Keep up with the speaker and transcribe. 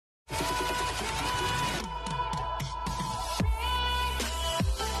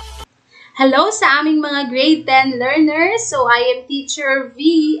Hello sa aming mga grade 10 learners. So, I am Teacher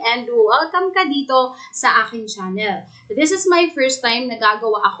V and welcome ka dito sa aking channel. This is my first time na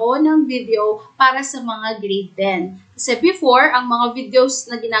gagawa ako ng video para sa mga grade 10. Kasi before, ang mga videos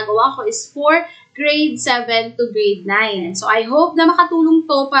na ginagawa ko is for grade 7 to grade 9. So, I hope na makatulong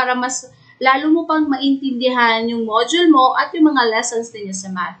to para mas lalo mo pang maintindihan yung module mo at yung mga lessons ninyo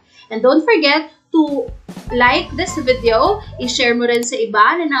sa math. And don't forget to like this video, i-share mo rin sa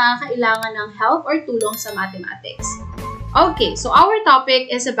iba na nakakailangan ng help or tulong sa mathematics. Okay, so our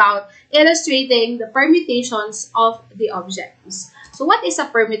topic is about illustrating the permutations of the objects. So what is a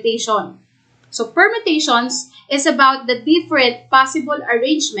permutation? So permutations is about the different possible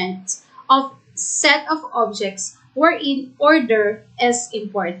arrangements of set of objects wherein order is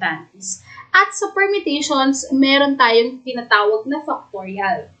important. At sa permutations, meron tayong tinatawag na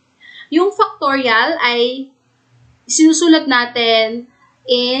factorial. Yung factorial ay sinusulat natin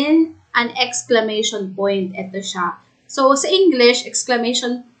in an exclamation point. Ito siya. So, sa English,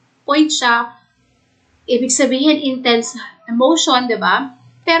 exclamation point siya. Ibig sabihin, intense emotion, di ba?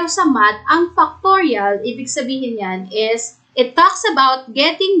 Pero sa math, ang factorial, ibig sabihin yan is, it talks about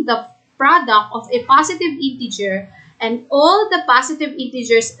getting the product of a positive integer and all the positive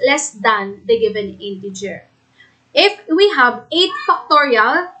integers less than the given integer. If we have 8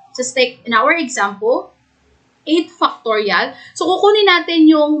 factorial, just take in our example, 8 factorial. So, kukunin natin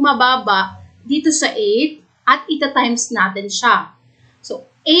yung mababa dito sa 8 at ita-times natin siya. So,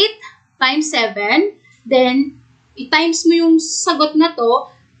 8 times 7, then, i-times mo yung sagot na to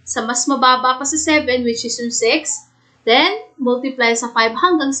sa mas mababa pa sa 7, which is yung 6. Then, multiply sa 5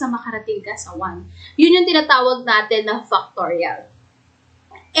 hanggang sa makarating ka sa 1. Yun yung tinatawag natin na factorial.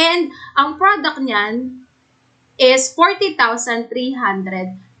 And, ang product niyan is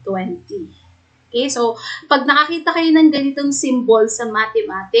 40,320. Okay, so pag nakakita kayo ng ganitong symbol sa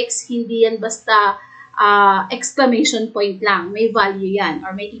mathematics, hindi yan basta exclamation point lang. May value yan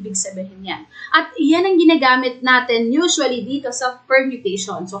or may ibig sabihin yan. At yan ang ginagamit natin usually dito sa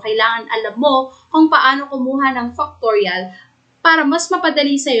permutation. So kailangan alam mo kung paano kumuha ng factorial para mas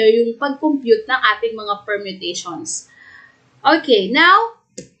mapadali sa'yo yung pag-compute ng ating mga permutations. Okay, now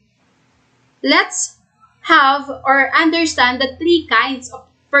let's have or understand the 3 kinds of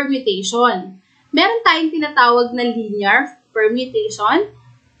permutation. Meron tayong tinatawag na linear permutation,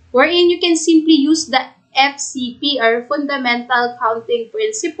 wherein you can simply use the FCP or Fundamental Counting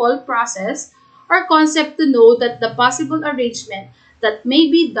Principle process or concept to know that the possible arrangement that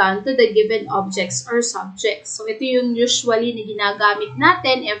may be done to the given objects or subjects. So ito yung usually na ginagamit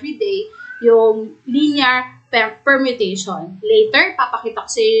natin every day, yung linear permutation. Later, papakita ko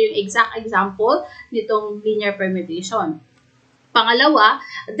sa iyo yung exact example nitong linear permutation. Pangalawa,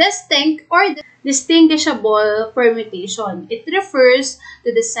 distinct or distinguishable permutation. It refers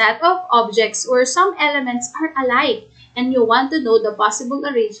to the set of objects where some elements are alike and you want to know the possible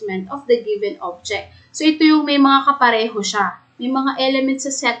arrangement of the given object. So ito yung may mga kapareho siya. May mga elements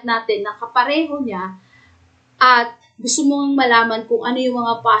sa set natin na kapareho niya at gusto mong malaman kung ano yung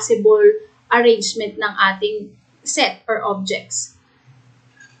mga possible arrangement ng ating set or objects.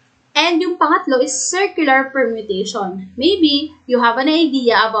 And yung pangatlo is circular permutation. Maybe you have an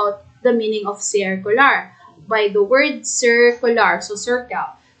idea about the meaning of circular by the word circular, so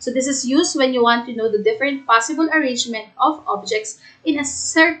circle. So this is used when you want to know the different possible arrangement of objects in a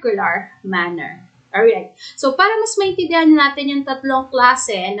circular manner. Alright, so para mas maintindihan natin yung tatlong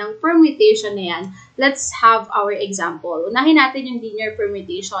klase ng permutation na yan, let's have our example. Unahin natin yung linear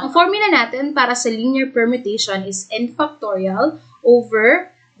permutation. Ang formula natin para sa linear permutation is n factorial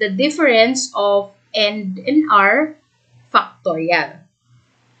over the difference of n and r factorial,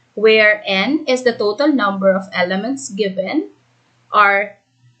 where n is the total number of elements given, r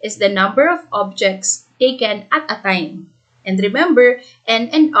is the number of objects taken at a time. And remember,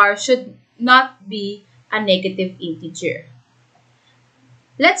 n and r should not be a negative integer.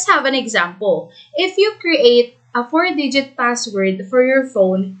 Let's have an example. If you create a 4-digit password for your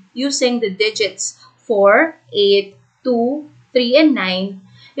phone using the digits 4, 8, 2, 3, and 9,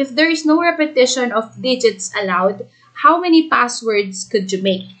 if there is no repetition of digits allowed, how many passwords could you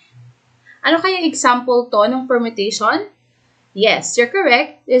make? Ano kaya example to ng permutation? Yes, you're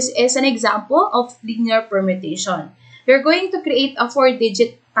correct. This is an example of linear permutation. You're going to create a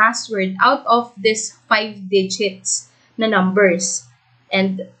 4-digit password out of these 5 digits na numbers.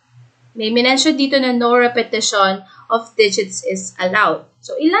 And may minention dito na no repetition of digits is allowed.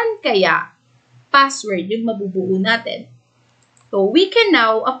 So, ilan kaya password yung mabubuo natin? So, we can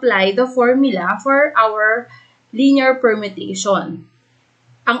now apply the formula for our linear permutation.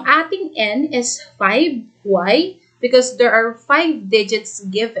 Ang ating n is 5y because there are 5 digits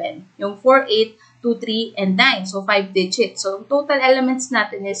given. Yung 4, 8, 2, 3, and 9. So, 5 digits. So, total elements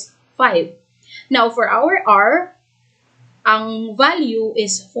natin is 5. Now, for our R, ang value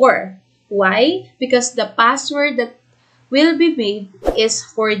is 4. Why? Because the password that will be made is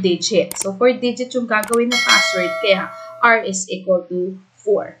 4 digits. So, 4 digits yung gagawin na password. Kaya, R is equal to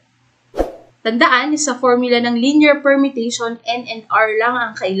 4. Tandaan, sa formula ng linear permutation, N and R lang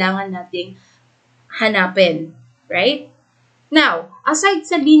ang kailangan nating hanapin. Right? Now, aside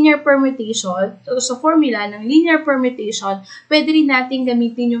sa linear permutation, so sa formula ng linear permutation, pwede rin natin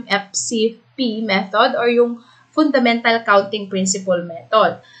gamitin yung FCP method or yung fundamental counting principle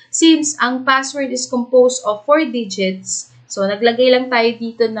method. Since ang password is composed of 4 digits, so naglagay lang tayo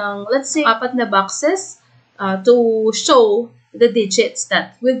dito ng, let's say, 4 na boxes to show the digits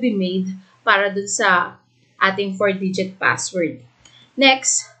that will be made para dun sa ating 4-digit password.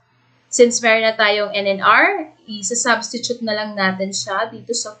 Next, since meron na tayong N and R, isa-substitute na lang natin siya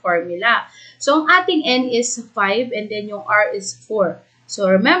dito sa formula. So, ang ating N is 5 and then yung R is 4.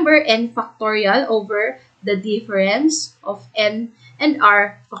 So, remember, N factorial over the difference of N and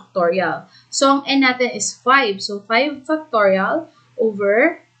R factorial. So, ang N natin is 5. So, 5 factorial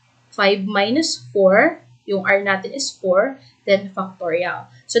over 5 minus 4. Yung R natin is 4. Then factorial.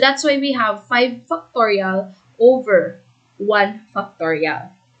 So, that's why we have 5 factorial over 1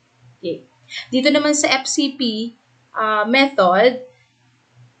 factorial. Okay. Dito naman sa FCP method,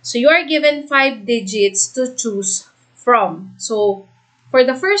 so you are given 5 digits to choose from. So, for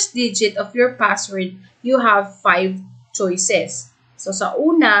the first digit of your password, you have 5 choices. So, sa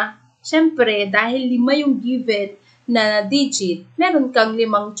una, syempre, dahil 5 yung given na digit, meron kang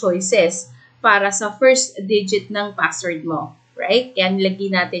 5 choices para sa first digit ng password mo. Right? Kaya nilagay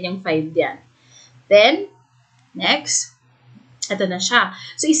natin yung 5 diyan. Then, next, ito na siya.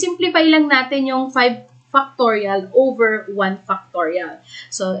 So, isimplify lang natin yung 5 factorial over 1 factorial.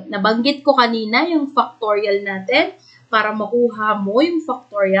 So, nabanggit ko kanina yung factorial natin. Para makuha mo yung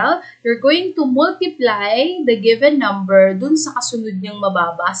factorial, you're going to multiply the given number dun sa kasunod niyang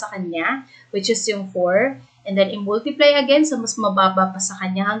mababa sa kanya, which is yung 4. And then, i-multiply again sa mas mababa pa sa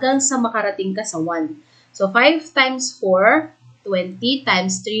kanya hanggang sa makarating ka sa 1. So, 5 times 4, 20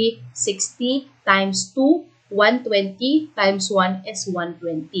 times 3, 60 times 2, 120 times 1 is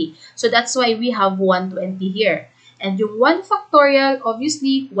 120. So, that's why we have 120 here. And yung 1 factorial,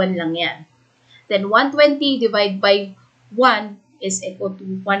 obviously, 1 lang yan. Then, 120 divided by 1 is equal to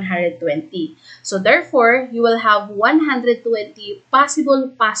 120. So, therefore, you will have 120 possible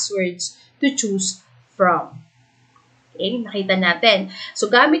passwords to choose from. Okay, nakita natin.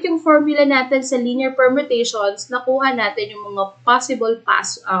 So, gamit yung formula natin sa linear permutations, nakuha natin yung mga possible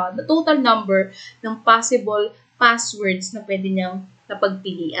the total number ng possible passwords na pwede niyang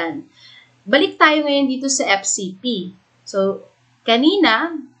napagpilian. Balik tayo ngayon dito sa FCP. So,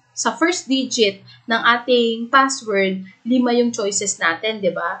 kanina, sa first digit ng ating password, 5 yung choices natin,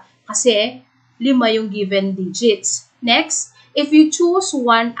 di ba? Kasi 5 yung given digits. Next, if you choose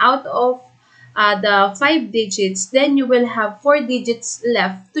one out of the 5 digits, then you will have 4 digits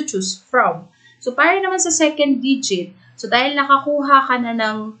left to choose from. So, para naman sa second digit, so dahil nakakuha ka na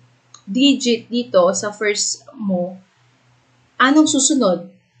ng digit dito sa first mo, anong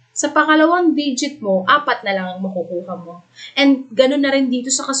susunod? Sa pangalawang digit mo, 4 na lang ang makukuha mo. And ganun na rin dito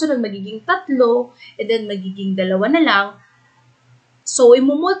sa kasunod, magiging 3, and then magiging 2 na lang. So,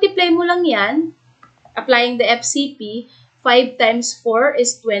 i-multiply mo lang yan, applying the FCP, 5 times 4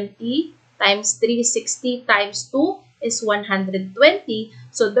 is 20, times 3, 60, times 2 is 120.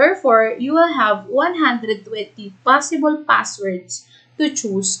 So, therefore, you will have 120 possible passwords to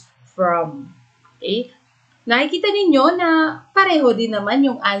choose from. Okay? Nakikita ninyo na pareho din naman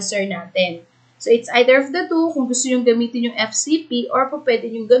yung answer natin. So, it's either of the two, kung gusto nyo gamitin yung FCP, or po pwede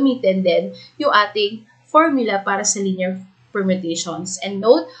nyo gamitin din yung ating formula para sa linear permutations. And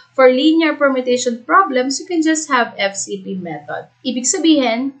note, for linear permutation problems, you can just have FCP method. Ibig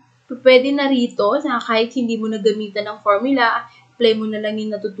sabihin, pwede na rito na kahit hindi mo na gamitan ng formula, apply mo na lang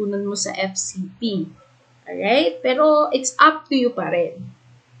yung natutunan mo sa FCP. Alright? Pero it's up to you pa rin.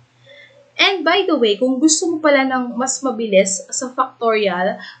 And by the way, kung gusto mo pala ng mas mabilis sa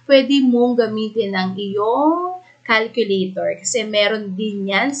factorial, pwede mong gamitin ang iyong calculator. Kasi meron din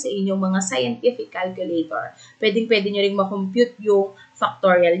yan sa inyong mga scientific calculator. Pwede nyo rin makompute yung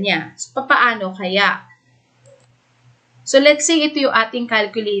factorial niya. So, paano kaya? So, let's say ito yung ating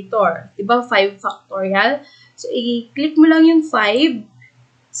calculator. Diba, 5 factorial? So, i-click mo lang yung 5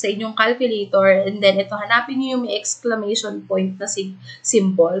 sa inyong calculator. And then, ito, hanapin nyo yung may exclamation point na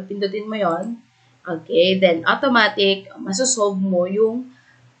symbol. Pindutin mo yon. Okay. Then, automatic, masosolve mo yung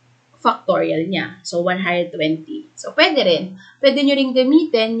factorial niya. So, 120. So, pwede rin. Pwede nyo rin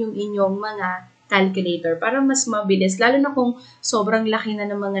gamitin yung inyong mga calculator para mas mabilis. Lalo na kung sobrang laki na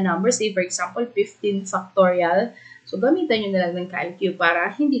ng mga numbers. Say, for example, 15 factorial. So, gamitan nyo na lang ng calcu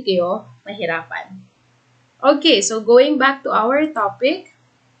para hindi kayo mahirapan. Okay, so going back to our topic.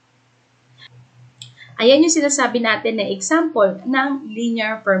 Ayan yung sinasabi natin na example ng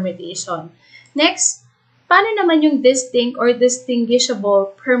linear permutation. Next, paano naman yung distinct or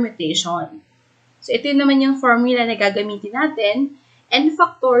distinguishable permutation? So, ito naman yung formula na gagamitin natin. N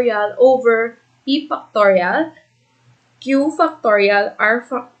factorial over P factorial, Q factorial, R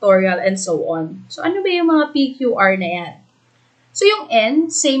factorial, and so on. So, ano ba yung mga PQR na yan? So, yung N,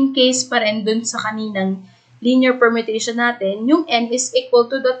 same case pa rin dun sa kaninang linear permutation natin, yung N is equal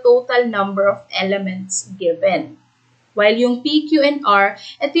to the total number of elements given. While yung P, Q, and R,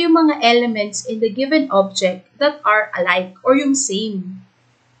 ito yung mga elements in the given object that are alike or yung same.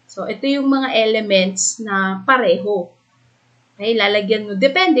 So, ito yung mga elements na pareho. Okay, lalagyan mo.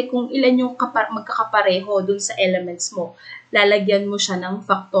 Depende kung ilan yung magkakapareho dun sa elements mo. Lalagyan mo siya ng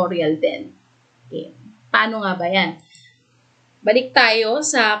factorial din. Okay. Paano nga ba yan? Balik tayo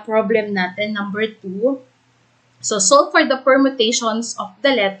sa problem natin, number 2. So, solve for the permutations of the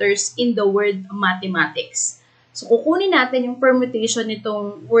letters in the word mathematics. So, kukunin natin yung permutation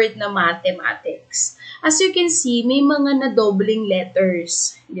nitong word na mathematics. As you can see, may mga na-doubling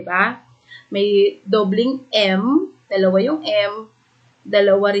letters. Di ba? May doubling M, dalawa yung M,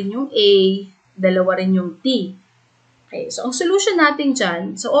 dalawa rin yung A, dalawa rin yung T. Okay, so ang solution natin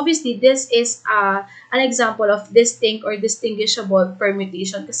dyan, so obviously, this is an example of distinct or distinguishable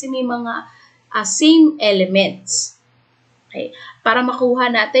permutation kasi may mga same elements. Okay. Para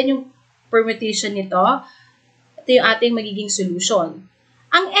makuha natin yung permutation nito, ito yung ating magiging solution.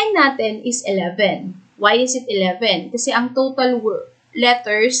 Ang N natin is 11. Why is it 11? Kasi ang total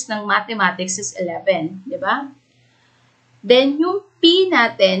letters ng mathematics is 11. Di ba? Then, yung P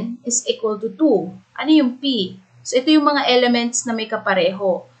natin is equal to 2. Ano yung P? So, ito yung mga elements na may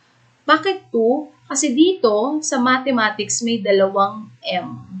kapareho. Bakit 2? Kasi dito, sa mathematics, may dalawang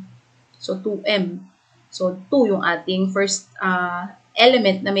M. So, 2M. So, 2 yung ating first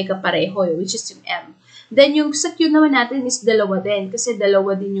element na may kapareho, which is yung M. Then, yung sa Q naman natin is dalawa din, kasi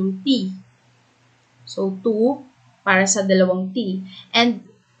dalawa din yung T. So, 2 para sa dalawang T. And,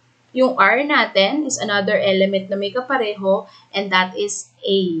 yung R natin is another element na may kapareho, and that is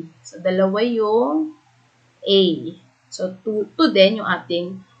A. So, dalawa yung A. So, 2 din yung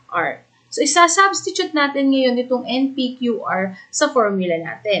ating R. So, isa-substitute natin ngayon itong NPQR sa formula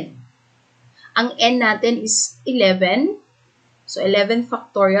natin. Ang N natin is 11. So, 11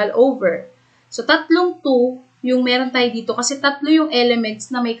 factorial over. So, tatlong 2 yung meron tayo dito kasi tatlo yung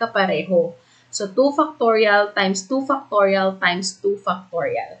elements na may kapareho. So, 2 factorial times 2 factorial times 2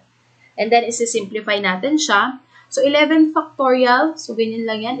 factorial. And then, isi-simplify natin siya. So, 11 factorial. So, ganyan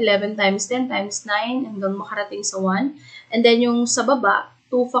lang yan. 11 times 10 times 9 hanggang makarating sa 1. And then, yung sa baba,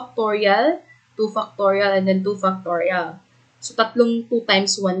 2 factorial, 2 factorial, and then 2 factorial. So, tatlong 2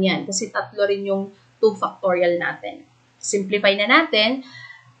 times 1 yan. Kasi tatlo rin yung 2 factorial natin. Simplify na natin.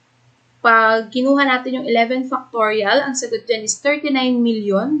 Pag kinuha natin yung 11 factorial, ang sagot dyan is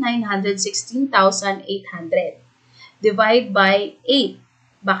 39,916,800. Divide by 8.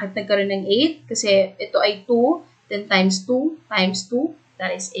 Bakit nagkaroon ng 8? Kasi ito ay 2. Then times 2 times 2, that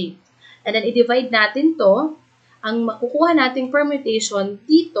is 8. And then, i-divide natin to. Ang makukuha nating permutation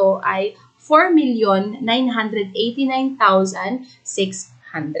dito ay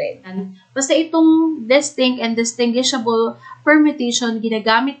 4,989,600. Basta itong distinct and distinguishable permutation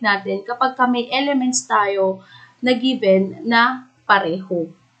ginagamit natin kapag may elements tayo na given na pareho.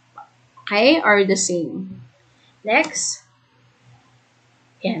 Okay? Or the same. Next.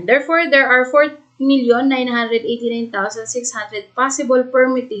 And therefore, there are 4,989,600 possible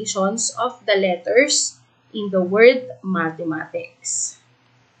permutations of the letters in the word mathematics.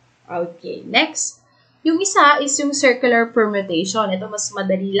 Okay, next. Yung isa is yung circular permutation. Ito mas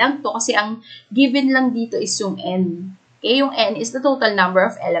madali lang to kasi ang given lang dito is yung N. Okay, yung N is the total number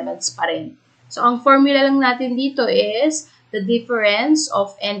of elements pa rin. So, ang formula lang natin dito is the difference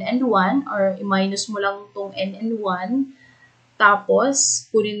of N and 1 or i-minus mo lang tong N and 1 tapos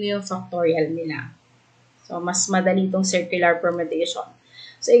kunin mo yung factorial nila. So, mas madali itong circular permutation.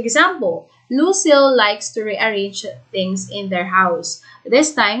 So, example, Lucil likes to rearrange things in their house.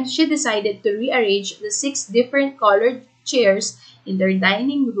 This time, she decided to rearrange the 6 different colored chairs in their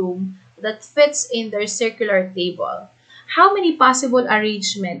dining room that fits in their circular table. How many possible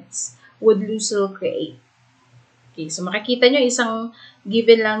arrangements would Lucil create? Okay, so makikita nyo isang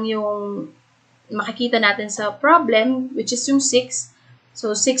given lang yung makikita natin sa problem, which is yung 6.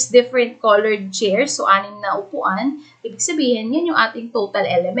 So, 6 different colored chairs. So, 6 na upuan. Ibig sabihin, yan yung ating total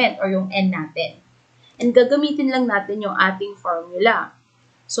element or yung n natin. And gagamitin lang natin yung ating formula.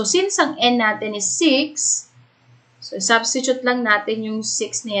 So, since ang n natin is 6, so substitute lang natin yung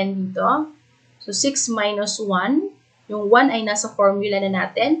 6 na yan dito. So, 6 minus 1. Yung 1 ay nasa formula na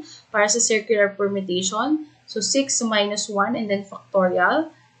natin para sa circular permutation. So, 6 minus 1 and then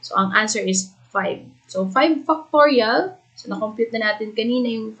factorial. So, ang answer is 5. So, 5 factorial. So, na-compute na natin kanina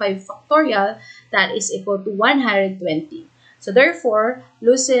yung 5 factorial. That is equal to 120. So, therefore,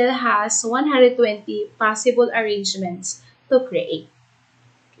 Lucil has 120 possible arrangements to create.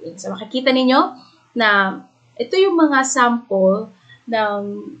 Okay. So, makikita ninyo na ito yung mga sample ng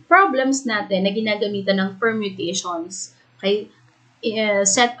problems natin na ginagamitan ng permutations. Okay?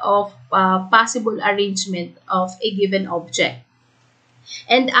 Set of possible arrangement of a given object.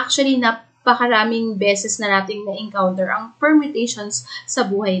 And actually, napakaraming beses na nating na-encounter ang permutations sa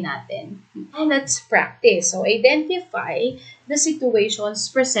buhay natin. And let's practice. So, identify the situations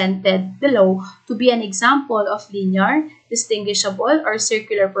presented below to be an example of linear, distinguishable, or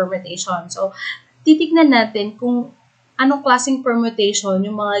circular permutation. So, titignan natin kung anong klaseng permutation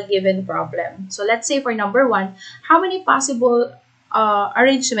yung mga given problem. So, let's say for number 1, how many possible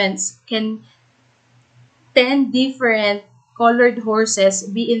arrangements can 10 different colored horses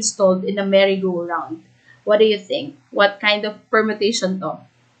be installed in a merry-go-round? What do you think? What kind of permutation to?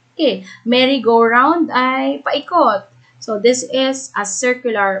 Okay, merry-go-round ay paikot. So, this is a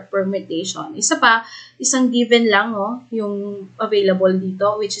circular permutation. Isa pa, isang given lang yung available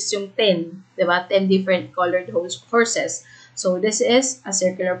dito, which is yung 10. Diba? 10 different colored horses. So, this is a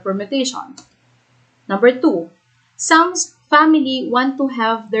circular permutation. Number 2, some family want to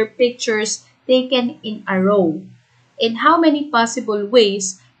have their pictures taken in a row. In how many possible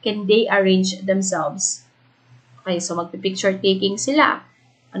ways can they arrange themselves? Okay, so magpipicture taking sila.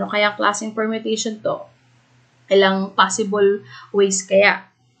 Ano kaya klaseng permutation to? Ilang possible ways kaya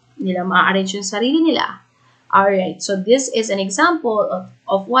nila ma-arrange yung sarili nila? Alright, so this is an example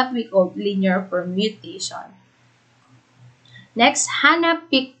of what we call linear permutation. Next, Hannah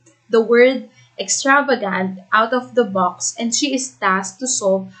picked the word extravagant out of the box and she is tasked to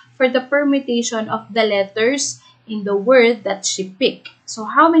solve for the permutation of the letters in the word that she picked. So,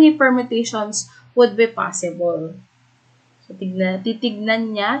 how many permutations would be possible? So,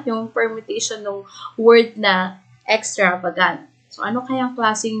 titignan niya yung permutation ng word na extravagant. So, ano kayang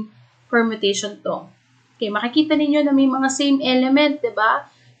klaseng permutation to? Okay, makikita ninyo na may mga same element, diba?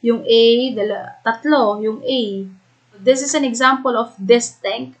 Yung A, tatlo, yung A. This is an example of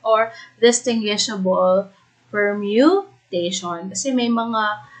distinct or distinguishable permutation. Kasi may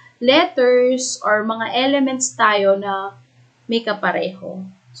mga letters or mga elements tayo na may kapareho.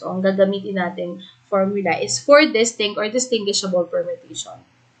 So, ang gagamitin nating formula is for distinct or distinguishable permutation.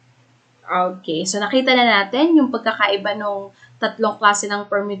 Okay, so nakita na natin yung pagkakaiba ng tatlong klase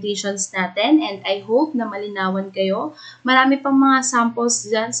ng permutations natin and I hope na malinawan kayo. Marami pang mga samples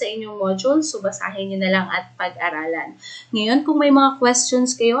dyan sa inyong module, so basahin nyo na lang at pag-aralan. Ngayon, kung may mga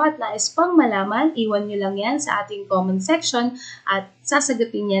questions kayo at nais pang malaman, iwan nyo lang yan sa ating comment section at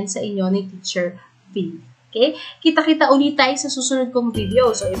sasagutin yan sa inyo ni Teacher V. Okay? Kita-kita ulit tayo sa susunod kong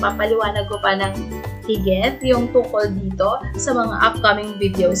video. So, ipapaliwanag ko pa ng higit yung tungkol dito sa mga upcoming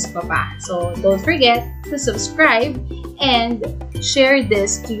videos pa. So, don't forget to subscribe and share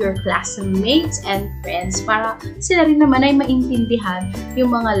this to your classmates and friends para sila rin naman ay maintindihan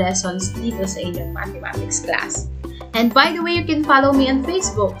yung mga lessons dito sa inyong mathematics class. And by the way, you can follow me on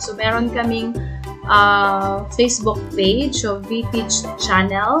Facebook. So, meron kaming Facebook page, so VTeach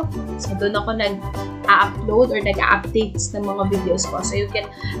channel. So, doon ako nag-upload or nag-updates ng mga videos ko. So, you can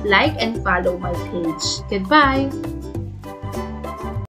like and follow my page. Goodbye!